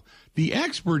problem. The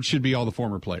expert should be all the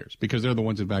former players because they're the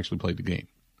ones that have actually played the game.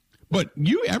 But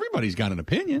everybody's got an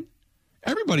opinion.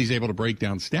 Everybody's able to break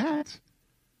down stats.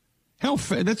 Hell,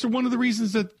 that's one of the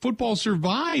reasons that football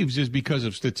survives is because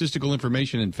of statistical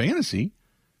information and fantasy.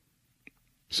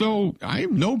 So I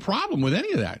have no problem with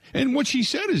any of that. And what she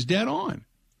said is dead on.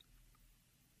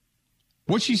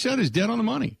 What she said is dead on the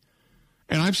money.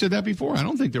 And I've said that before. I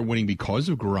don't think they're winning because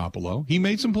of Garoppolo. He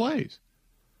made some plays.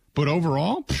 But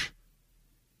overall,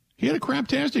 he had a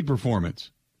craptastic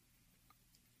performance.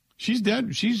 She's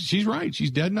dead. She's right.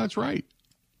 She's dead nuts right.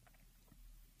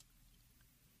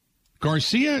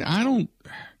 Garcia,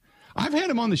 I've had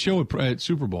him on the show at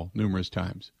Super Bowl numerous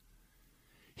times.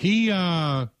 He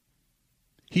can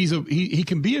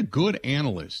be a good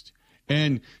analyst.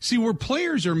 And see, where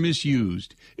players are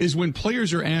misused is when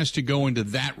players are asked to go into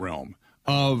that realm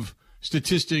of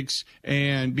statistics,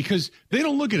 and because they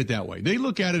don't look at it that way. They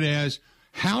look at it as,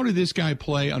 how did this guy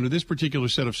play under this particular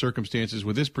set of circumstances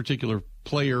with this particular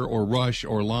player or rush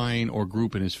or line or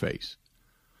group in his face?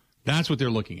 That's what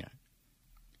they're looking at.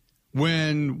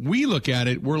 When we look at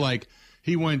it, we're like,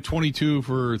 he went 22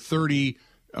 for 30,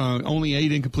 only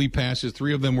 8 incomplete passes,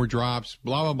 3 of them were drops,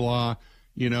 blah, blah, blah.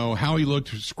 You know, how he looked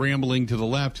scrambling to the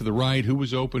left, to the right, who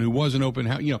was open, who wasn't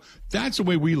open. That's the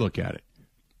way we look at it.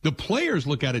 The players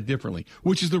look at it differently,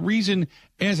 which is the reason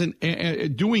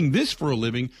doing this for a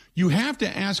living, you have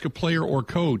to ask a player or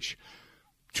coach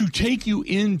to take you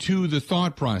into the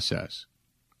thought process.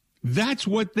 That's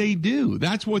what they do.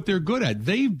 That's what they're good at.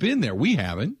 They've been there. We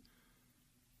haven't.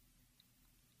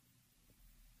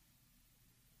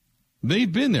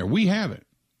 They've been there. We haven't.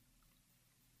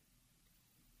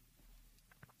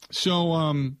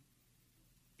 So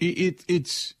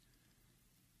it's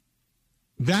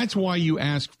that's why you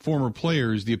ask former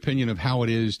players the opinion of how it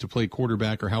is to play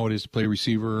quarterback or how it is to play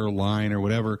receiver or line or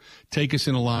whatever. Take us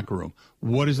in a locker room.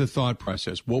 What is the thought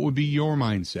process? What would be your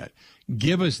mindset?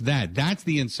 Give us that. That's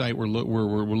the insight we're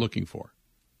looking for.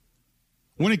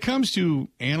 When it comes to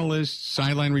analysts,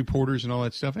 sideline reporters, and all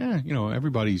that stuff,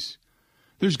 everybody's.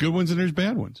 There's good ones and there's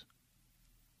bad ones.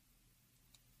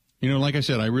 Like I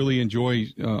said, I really enjoy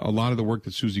a lot of the work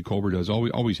that Susie Colbert does.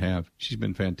 Always have. She's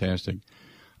been fantastic.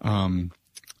 And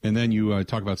then you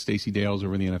talk about Stacey Dales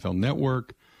over in the NFL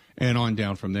Network, and on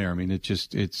down from there. I mean, it's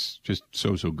just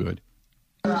so good.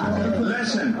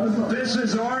 Listen, this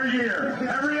is our year.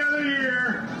 Every other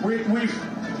year, we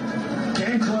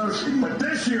came close, but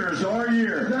this year is our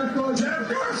year. Jeff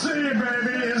Garcia,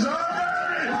 baby, is our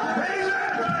baby. He's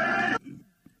it, baby.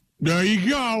 There you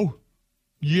go.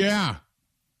 Yeah.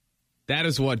 That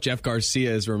is what Jeff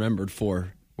Garcia is remembered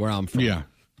for, where I'm from. Yeah.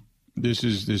 This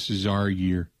is our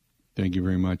year. Thank you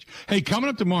very much. Hey, coming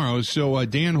up tomorrow, so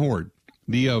Dan Horde,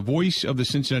 the voice of the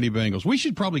Cincinnati Bengals. We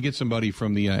should probably get somebody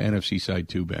from the NFC side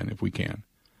too, Ben, if we can.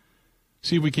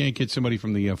 See if we can't get somebody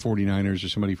from the 49ers or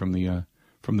somebody from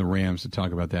the Rams to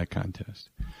talk about that contest.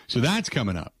 So that's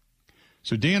coming up.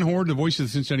 So Dan Horde, the voice of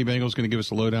the Cincinnati Bengals, is going to give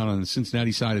us a lowdown on the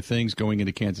Cincinnati side of things going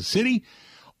into Kansas City.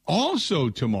 Also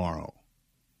tomorrow,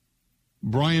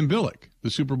 Brian Billick,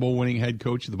 the Super Bowl winning head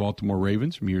coach of the Baltimore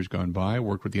Ravens from years gone by,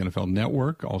 worked with the NFL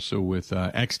Network, also with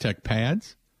X-Tech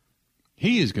Pads.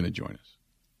 He is going to join us.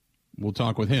 We'll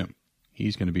talk with him.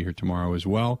 He's going to be here tomorrow as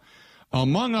well,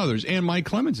 among others. And Mike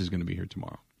Clemens is going to be here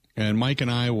tomorrow. And Mike and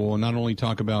I will not only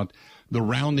talk about the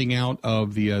rounding out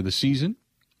of the season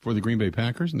for the Green Bay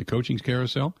Packers and the coaching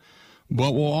carousel,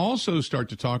 but we'll also start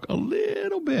to talk a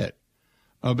little bit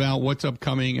about what's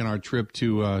upcoming in our trip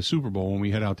to Super Bowl when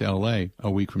we head out to L.A. a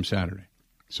week from Saturday.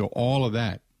 So all of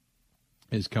that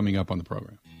is coming up on the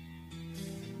program.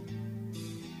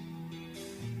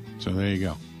 So there you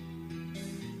go.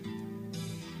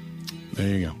 There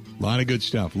you go. A lot of good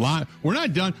stuff. We're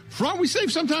not done. We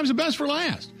save sometimes the best for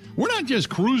last. We're not just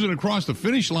cruising across the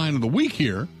finish line of the week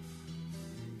here.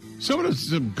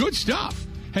 Some good stuff.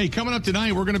 Hey, coming up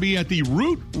tonight, we're going to be at the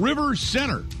Root River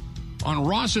Center on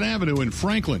Rawson Avenue in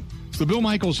Franklin. It's the Bill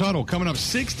Michaels Huddle coming up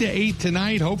 6 to 8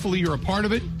 tonight. Hopefully you're a part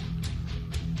of it.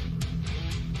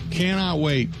 Cannot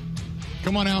wait.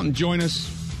 Come on out and join us.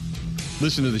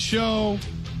 Listen to the show.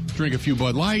 Drink a few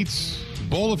Bud Lights.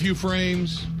 Bowl a few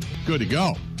frames. Good to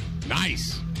go.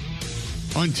 Nice.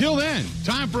 Until then,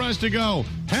 time for us to go.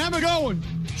 Have a good one.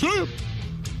 See you.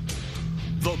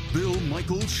 The Bill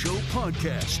Michaels Show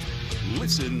podcast.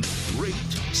 Listen, rate,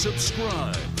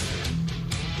 subscribe.